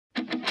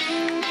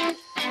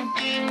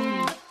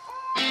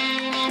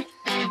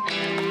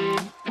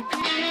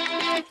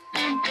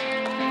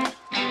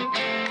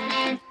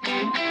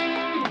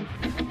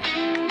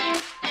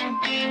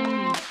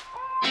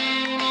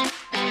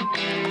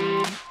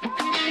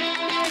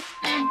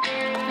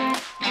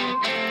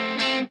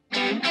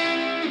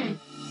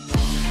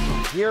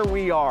here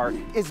we are.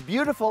 It's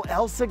beautiful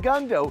El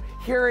Segundo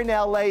here in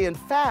LA. In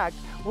fact,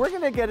 we're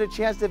going to get a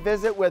chance to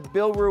visit with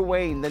Bill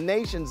Ruane, the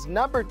nation's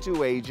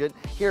 #2 agent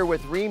here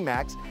with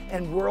REMAX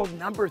and world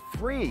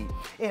 #3.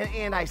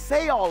 And I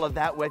say all of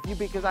that with you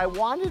because I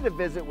wanted to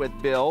visit with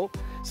Bill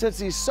since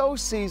he's so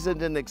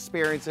seasoned and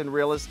experienced in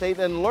real estate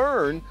and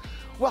learn,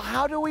 well,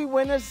 how do we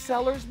win a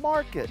seller's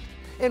market?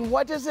 And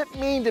what does it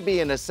mean to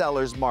be in a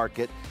seller's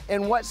market?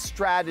 And what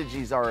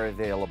strategies are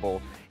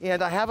available?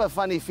 And I have a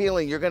funny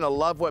feeling you're going to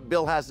love what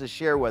Bill has to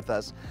share with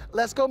us.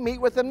 Let's go meet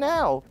with him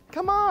now.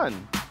 Come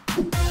on.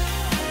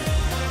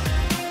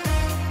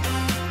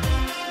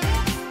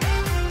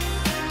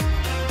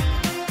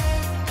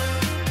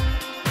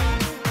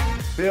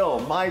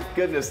 Bill, my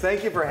goodness,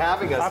 thank you for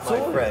having us,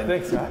 Absolutely. my friend.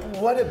 Thanks, Scott.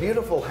 What a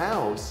beautiful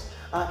house.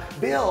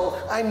 Bill,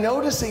 I'm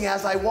noticing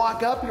as I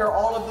walk up here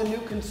all of the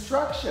new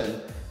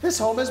construction. This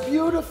home is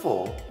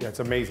beautiful. Yeah, it's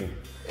amazing.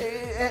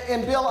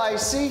 And Bill, I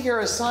see here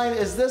a sign.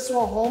 Is this a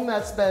home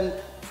that's been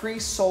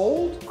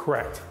pre-sold?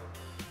 Correct.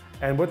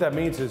 And what that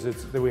means is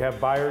that we have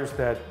buyers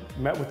that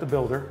met with the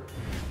builder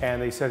and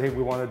they said, hey,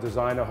 we want to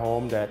design a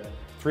home that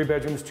 3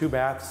 bedrooms, 2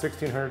 baths,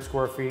 1,600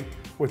 square feet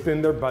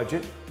within their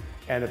budget.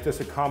 And if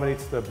this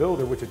accommodates the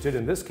builder, which it did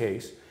in this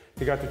case,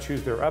 they got to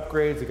choose their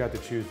upgrades, they got to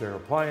choose their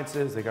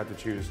appliances, they got to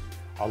choose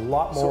a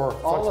lot more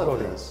flexibility. All of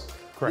this.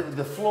 Correct.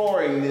 The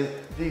flooring,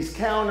 these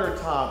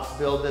countertops,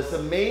 Bill, this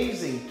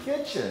amazing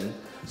kitchen.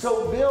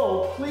 So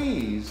Bill,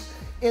 please,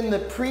 in the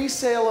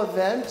pre-sale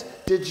event,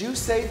 did you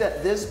say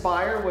that this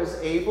buyer was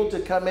able to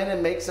come in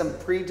and make some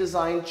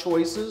pre-designed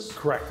choices?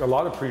 Correct, a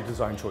lot of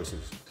pre-designed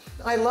choices.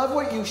 I love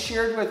what you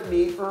shared with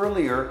me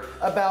earlier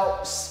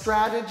about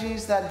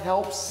strategies that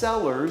help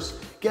sellers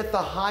get the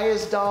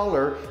highest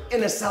dollar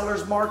in a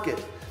seller's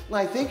market. And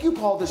I think you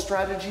call the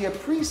strategy a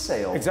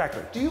pre-sale.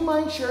 Exactly. Do you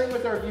mind sharing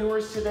with our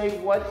viewers today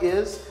what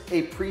is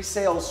a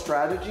pre-sale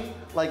strategy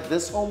like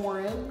this home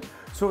we're in?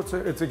 So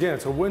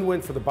it's a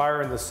win-win for the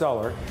buyer and the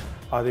seller.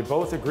 They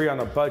both agree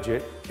on a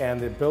budget and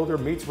the builder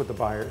meets with the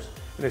buyers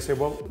and they say,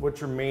 well, what's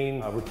your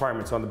main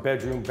requirements on the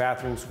bedroom,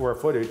 bathroom, square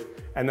footage,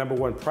 and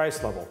 #1,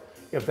 price level.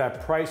 If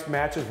that price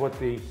matches what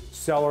the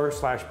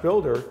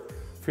seller/builder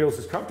feels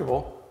is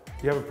comfortable,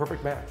 you have a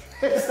perfect match.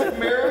 It's the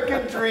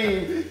American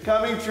dream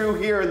coming true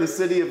here in the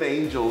City of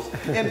Angels.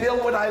 And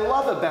Bill, what I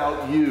love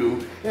about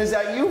you is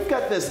that you've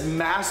got this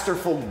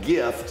masterful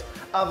gift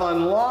of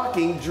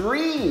unlocking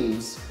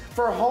dreams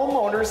for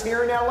homeowners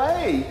here in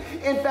LA.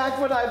 In fact,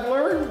 what I've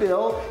learned,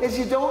 Bill, is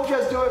you don't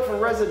just do it for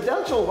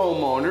residential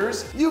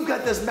homeowners. You've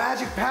got this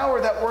magic power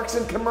that works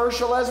in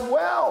commercial as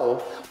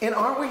well. And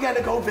aren't we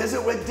gonna go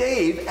visit with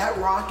Dave at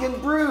Rock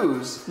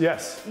Brews?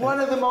 Yes. One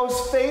of the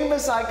most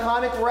famous,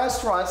 iconic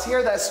restaurants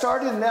here that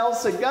started in El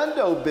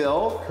Segundo,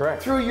 Bill.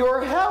 Correct. Through your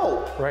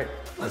help. Right.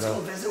 Let's go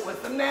visit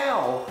with them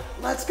now.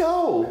 Let's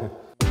go.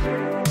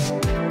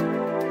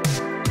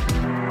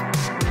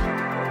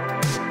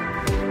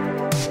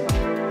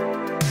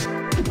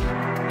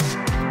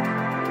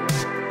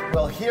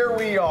 Well, here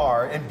we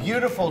are in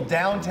beautiful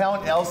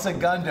downtown El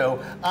Segundo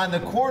on the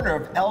corner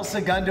of El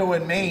Segundo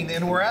and Main,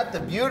 and we're at the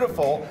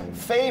beautiful,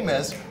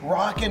 famous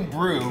Rock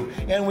Brew.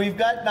 And we've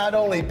got not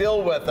only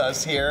Bill with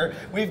us here,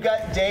 we've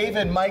got Dave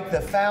and Mike,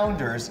 the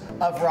founders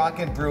of Rock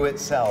Brew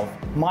itself.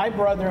 My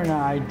brother and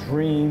I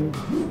dreamed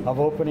of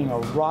opening a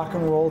rock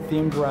and roll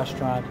themed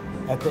restaurant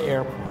at the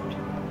airport.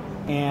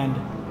 And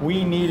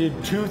we needed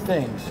 2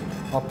 things,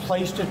 a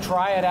place to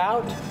try it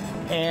out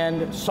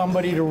and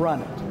somebody to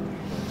run it.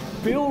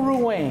 Bill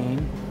Ruane,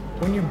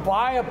 when you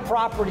buy a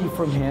property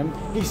from him,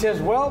 he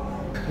says, well,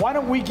 why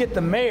don't we get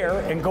the mayor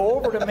and go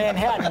over to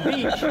Manhattan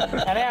Beach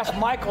and ask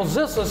Michael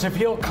Zislis if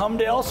he'll come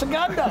to El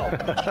Segundo.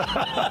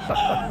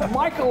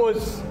 Michael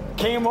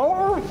came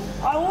over.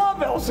 I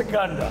love El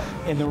Segundo.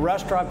 In the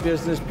restaurant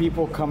business,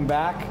 people come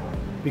back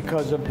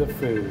because of the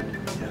food.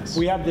 Yes.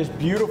 We have this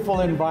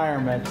beautiful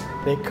environment.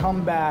 They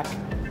come back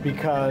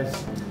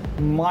because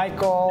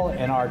Michael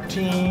and our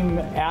team,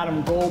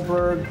 Adam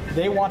Goldberg,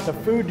 they want the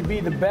food to be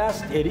the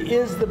best. It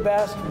is the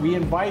best. We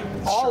invite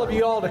all of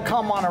you all to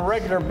come on a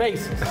regular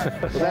basis.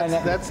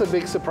 That's a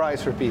big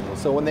surprise for people.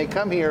 So when they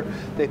come here,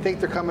 they think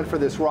they're coming for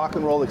this rock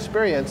and roll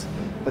experience,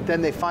 but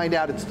then they find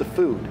out it's the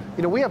food.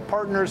 You know, we have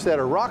partners that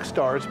are rock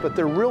stars, but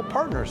they're real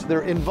partners.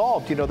 They're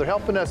involved. You know, they're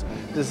helping us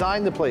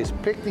design the place,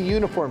 pick the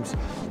uniforms,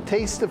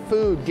 taste the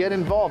food, get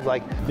involved.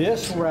 Like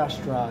this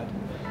restaurant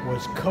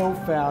was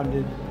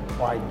co-founded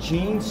by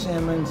Gene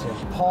Simmons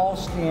and Paul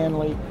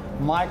Stanley,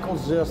 Michael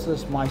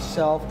Zislis,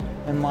 myself,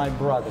 and my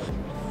brother.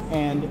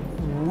 And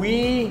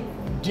we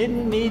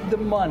didn't need the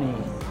money.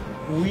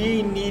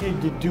 We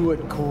needed to do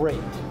it great.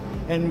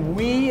 And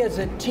we as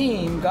a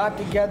team got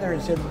together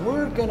and said,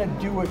 we're gonna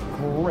do it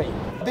great.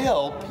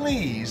 Bill,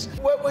 please,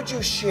 what would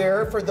you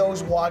share for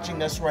those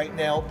watching us right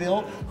now,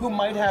 Bill, who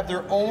might have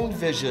their own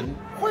vision?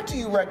 What do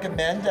you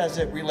recommend as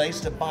it relates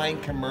to buying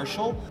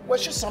commercial? What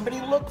should somebody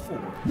look for?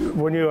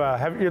 When you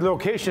have your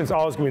location is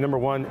always going to be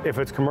 #1 if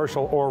it's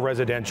commercial or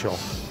residential.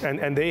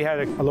 And they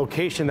had a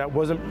location that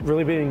wasn't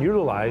really being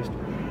utilized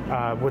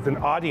with an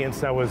audience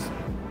that was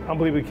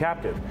unbelievably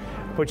captive.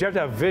 but you have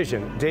to have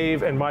vision.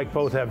 Dave and Mike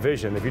both have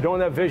vision. If you don't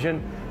have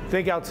vision,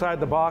 think outside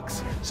the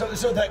box. So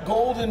that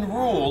golden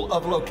rule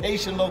of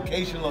location,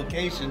 location,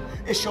 location,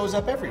 it shows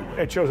up everywhere.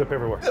 It shows up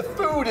everywhere. The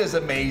food is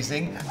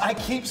amazing. I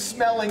keep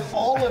smelling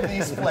all of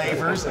these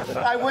flavors.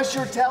 I wish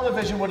your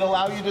television would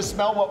allow you to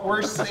smell what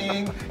we're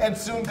seeing and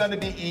soon going to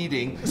be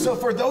eating. So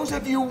for those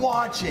of you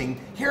watching,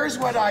 here's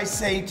what I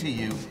say to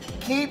you.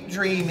 Keep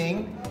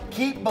dreaming,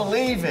 keep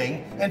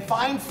believing, and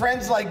find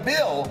friends like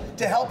Bill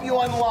to help you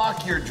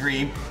unlock your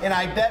dream. And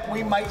I bet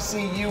we might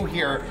see you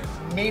here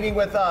meeting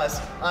with us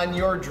on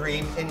your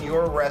dream in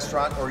your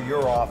restaurant or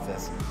your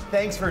office.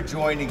 Thanks for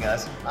joining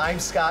us. I'm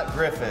Scott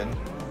Griffin.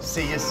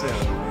 See you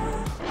soon.